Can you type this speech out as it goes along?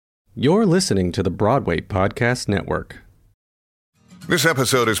You're listening to the Broadway Podcast Network. This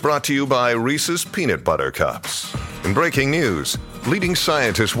episode is brought to you by Reese's Peanut Butter Cups. In breaking news, leading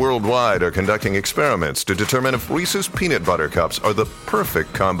scientists worldwide are conducting experiments to determine if Reese's Peanut Butter Cups are the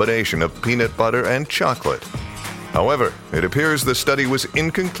perfect combination of peanut butter and chocolate. However, it appears the study was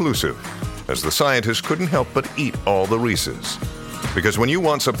inconclusive, as the scientists couldn't help but eat all the Reese's. Because when you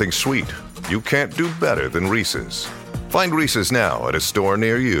want something sweet, you can't do better than Reese's. Find Reese's now at a store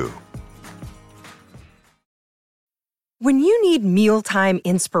near you. When you need mealtime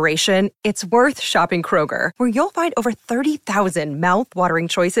inspiration, it's worth shopping Kroger, where you'll find over 30,000 mouth-watering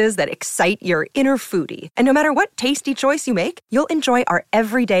choices that excite your inner foodie. And no matter what tasty choice you make, you'll enjoy our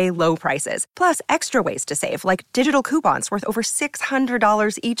everyday low prices, plus extra ways to save, like digital coupons worth over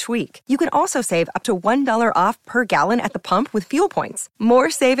 $600 each week. You can also save up to $1 off per gallon at the pump with fuel points.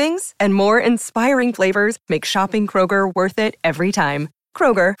 More savings and more inspiring flavors make shopping Kroger worth it every time.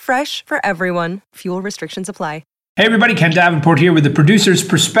 Kroger, fresh for everyone. Fuel restrictions apply. Hey everybody, Ken Davenport here with the Producer's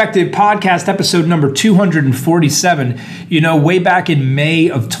Perspective podcast, episode number 247. You know, way back in May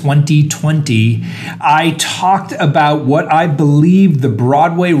of 2020, I talked about what I believed the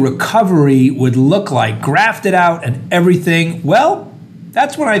Broadway recovery would look like, graphed it out and everything. Well,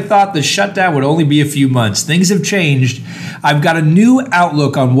 that's when I thought the shutdown would only be a few months. Things have changed. I've got a new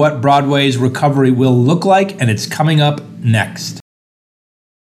outlook on what Broadway's recovery will look like, and it's coming up next.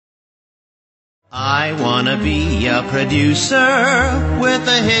 I wanna be a producer with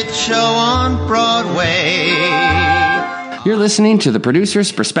a hit show on Broadway. You're listening to the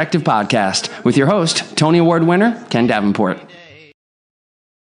Producer's Perspective podcast with your host, Tony Award winner, Ken Davenport.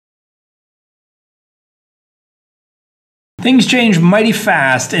 Things change mighty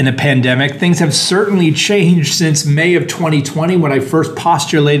fast in a pandemic. Things have certainly changed since May of 2020 when I first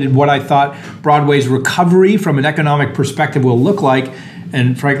postulated what I thought Broadway's recovery from an economic perspective will look like.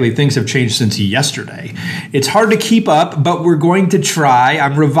 And frankly, things have changed since yesterday. It's hard to keep up, but we're going to try.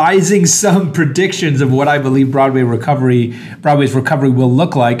 I'm revising some predictions of what I believe Broadway's recovery will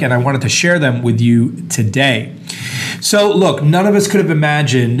look like, and I wanted to share them with you today. So look, none of us could have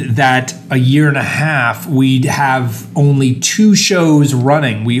imagined that a year and a half we'd have only 2 shows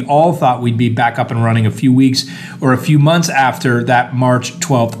running. We all thought we'd be back up and running a few weeks or a few months after that March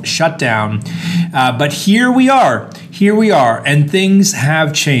 12th shutdown. But here we are, and things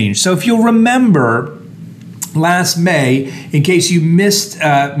have changed. So if you'll remember, last May, in case you missed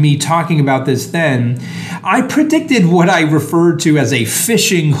me talking about this then, I predicted what I referred to as a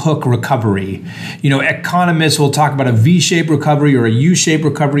fishing hook recovery. You know, economists will talk about a V-shaped recovery or a U-shaped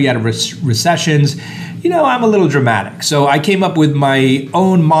recovery out of recessions. You know, I'm a little dramatic. So I came up with my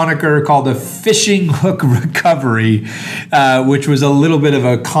own moniker called the fishing hook recovery, which was a little bit of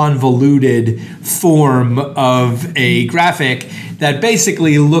a convoluted form of a graphic that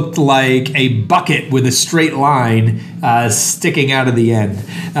basically looked like a bucket with a straight line sticking out of the end.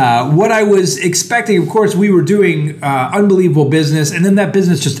 What I was expecting, of course, we were doing unbelievable business, and then that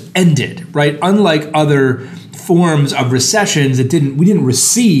business just ended, right? Unlike other forms of recessions, we didn't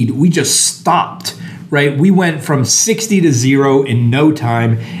recede, we just stopped. Right, we went from 60 to 0 in no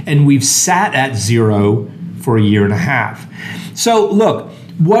time, and we've sat at 0 for a year and a half. So look,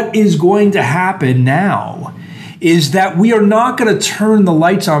 what is going to happen now is that we are not going to turn the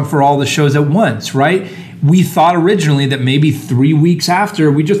lights on for all the shows at once, right? We thought originally that maybe 3 weeks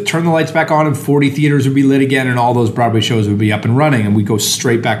after, we just turn the lights back on and 40 theaters would be lit again and all those Broadway shows would be up and running and we go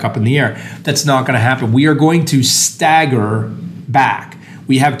straight back up in the air. That's not going to happen. We are going to stagger back.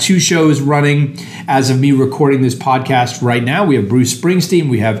 We have 2 shows running as of me recording this podcast right now. We have Bruce Springsteen.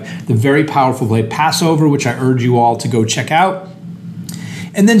 We have the very powerful play Passover, which I urge you all to go check out.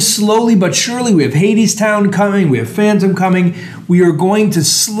 And then slowly but surely, we have Hadestown coming. We have Phantom coming. We are going to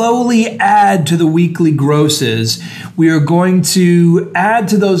slowly add to the weekly grosses. We are going to add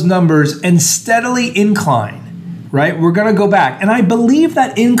to those numbers and steadily incline. Right? We're going to go back. And I believe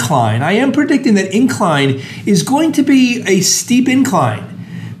that incline, I am predicting that incline is going to be a steep incline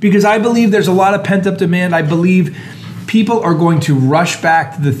because I believe there's a lot of pent-up demand. I believe people are going to rush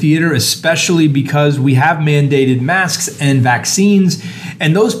back to the theater, especially because we have mandated masks and vaccines.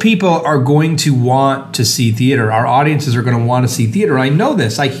 And those people are going to want to see theater. Our audiences are going to want to see theater. I know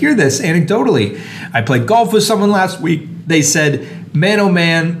this. I hear this anecdotally. I played golf with someone last week. They said, man, oh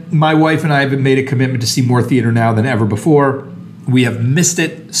man, my wife and I have made a commitment to see more theater now than ever before. We have missed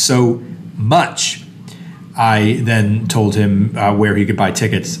it so much. I then told him where he could buy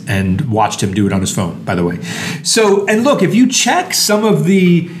tickets and watched him do it on his phone, by the way. So, and look, if you check some of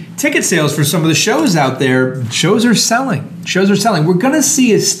the ticket sales for some of the shows out there, shows are selling. Shows are selling. We're going to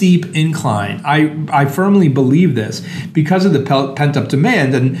see a steep incline. I firmly believe this because of the pent-up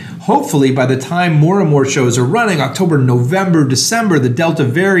demand. And hopefully by the time more and more shows are running, October, November, December, the Delta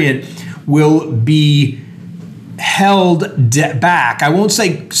variant will be held back. I won't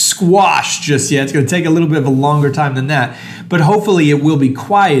say squashed just yet. It's going to take a little bit of a longer time than that. But hopefully it will be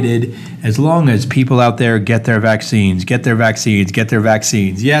quieted as long as people out there get their vaccines.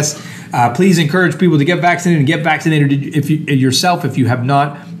 Yes, please encourage people to get vaccinated and get vaccinated yourself if you have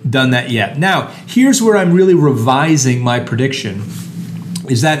not done that yet. Now, here's where I'm really revising my prediction,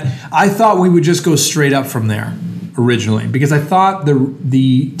 is that I thought we would just go straight up from there originally, because I thought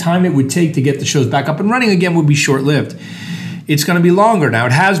the time it would take to get the shows back up and running again would be short-lived. It's going to be longer now.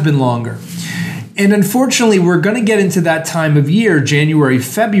 It has been longer. And unfortunately, we're going to get into that time of year, January,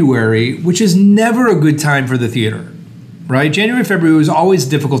 February, which is never a good time for the theater, right? January, February was always a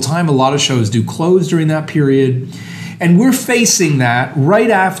difficult time. A lot of shows do close during that period. And we're facing that right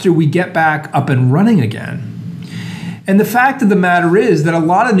after we get back up and running again. And the fact of the matter is that a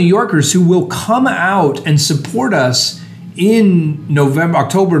lot of New Yorkers who will come out and support us in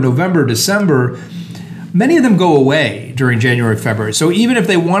October, November, December, many of them go away during January, February. So even if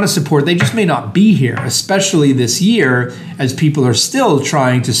they want to support, they just may not be here, especially this year as people are still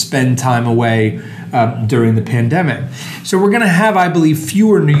trying to spend time away during the pandemic. So we're going to have, I believe,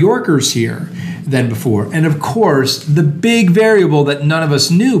 fewer New Yorkers here than before. And of course, the big variable that none of us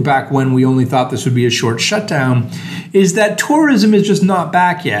knew back when we only thought this would be a short shutdown is that tourism is just not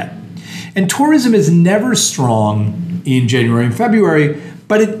back yet. And tourism is never strong in January and February,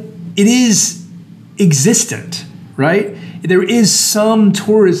 but it is existent, right? There is some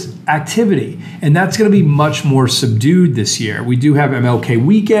tourist activity, and that's going to be much more subdued this year. We do have MLK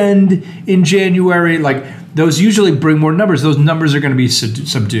weekend in January. Like, those usually bring more numbers. Those numbers are going to be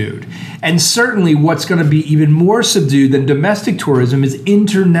subdued. And certainly what's going to be even more subdued than domestic tourism is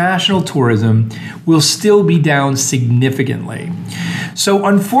international tourism will still be down significantly. So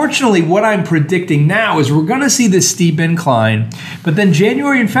unfortunately, what I'm predicting now is we're going to see this steep incline, but then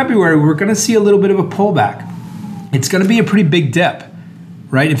January and February, we're going to see a little bit of a pullback. It's going to be a pretty big dip,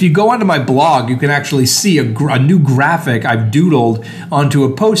 right? If you go onto my blog, you can actually see a new graphic I've doodled onto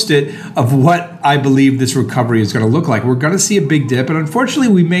a Post-it of what I believe this recovery is going to look like. We're going to see a big dip, and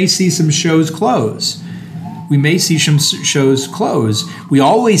unfortunately, we may see some shows close. We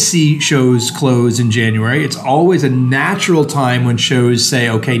always see shows close in January. It's always a natural time when shows say,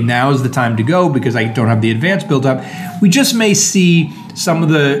 okay, now's the time to go because I don't have the advance built up. We just may see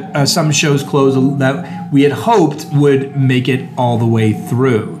some shows close that we had hoped would make it all the way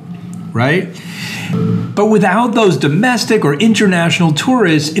through, right? But without those domestic or international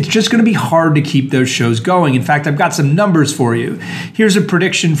tourists, it's just going to be hard to keep those shows going. In fact, I've got some numbers for you. Here's a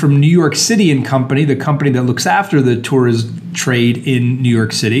prediction from New York City & Company, the company that looks after the tourism trade in New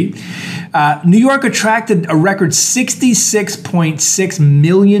York City. New York attracted a record 66.6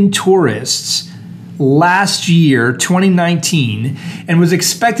 million tourists last year, 2019, and was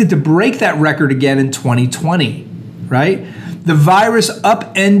expected to break that record again in 2020, right? The virus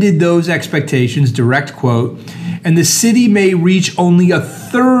upended those expectations, direct quote, and the city may reach only a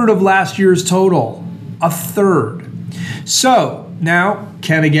third of last year's total. A third. So now,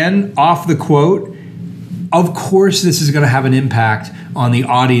 Ken again, off the quote, of course this is going to have an impact on the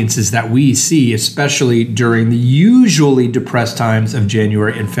audiences that we see, especially during the usually depressed times of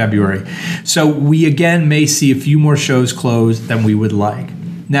January and February. So we again may see a few more shows close than we would like.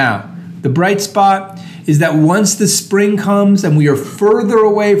 Now, the bright spot is that once the spring comes and we are further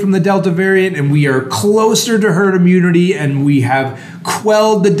away from the Delta variant and we are closer to herd immunity and we have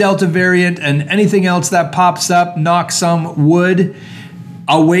quelled the Delta variant and anything else that pops up, knock some wood.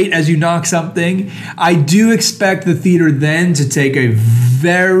 I'll wait as you knock something. I do expect the theater then to take a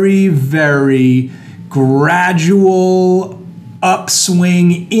very, very gradual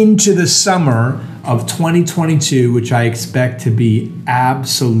upswing into the summer of 2022, which I expect to be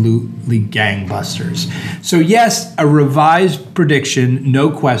absolutely gangbusters. So yes, a revised prediction,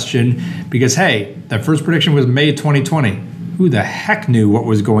 no question, because hey, that first prediction was May 2020. Who the heck knew what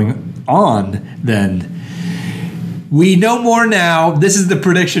was going on then? We know more now. This is the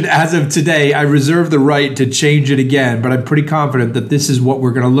prediction as of today. I reserve the right to change it again, but I'm pretty confident that this is what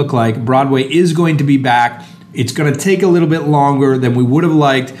we're going to look like. Broadway is going to be back. It's going to take a little bit longer than we would have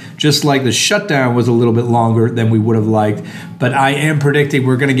liked, just like the shutdown was a little bit longer than we would have liked. But I am predicting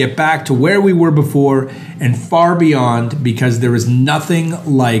we're going to get back to where we were before and far beyond, because there is nothing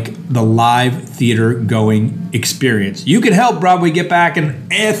like the live theater going experience. You can help Broadway get back and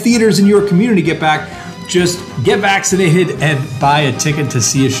theaters in your community get back. Just get vaccinated and buy a ticket to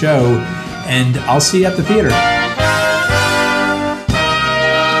see a show, and I'll see you at the theater.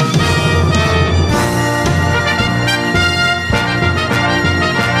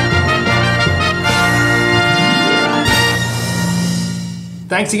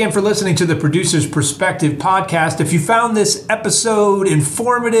 Thanks again for listening to the Producer's Perspective podcast. If you found this episode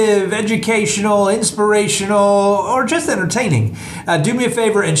informative, educational, inspirational, or just entertaining, do me a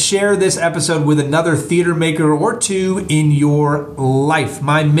favor and share this episode with another theater maker or two in your life.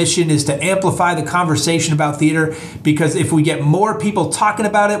 My mission is to amplify the conversation about theater, because if we get more people talking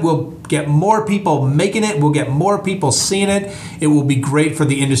about it, we'll get more people making it, we'll get more people seeing it. It will be great for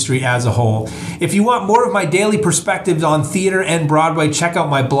the industry as a whole. If you want more of my daily perspectives on theater and Broadway, check out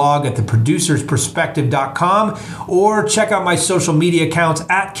my blog at theproducersperspective.com, or check out my social media accounts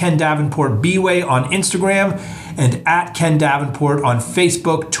at Ken Davenport Bway on Instagram and at Ken Davenport on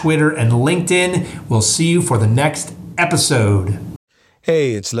Facebook, Twitter, and LinkedIn. We'll see you for the next episode.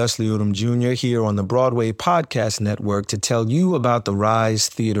 Hey, it's Leslie Odom Jr. here on the Broadway Podcast Network to tell you about the Rise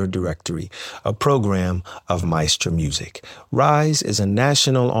Theater Directory, a program of Maestro Music. Rise is a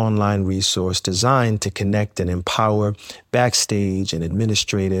national online resource designed to connect and empower backstage and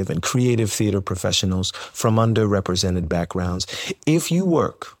administrative and creative theater professionals from underrepresented backgrounds. If you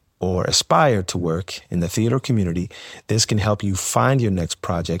work or aspire to work in the theater community, this can help you find your next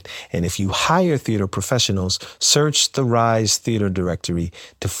project. And if you hire theater professionals, search the Rise Theater Directory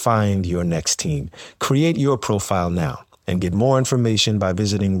to find your next team. Create your profile now and get more information by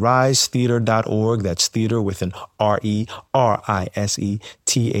visiting risetheater.org. That's theater with an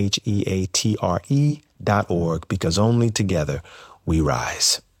RERISETHEATRE.org, because only together we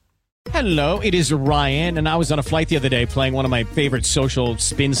rise. Hello, it is Ryan, and I was on a flight the other day playing one of my favorite social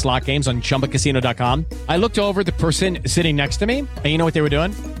spin slot games on ChumbaCasino.com. I looked over at the person sitting next to me, and you know what they were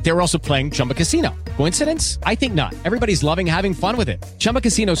doing? They were also playing Chumba Casino. Coincidence? I think not. Everybody's loving having fun with it. Chumba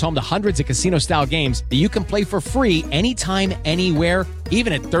Casino is home to hundreds of casino-style games that you can play for free anytime, anywhere,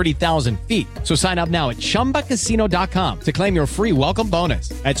 even at 30,000 feet. So sign up now at ChumbaCasino.com to claim your free welcome bonus.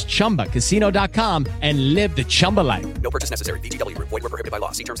 That's ChumbaCasino.com and live the Chumba life. No purchase necessary. VGW. Void where prohibited by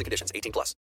law. See terms and conditions. 18+.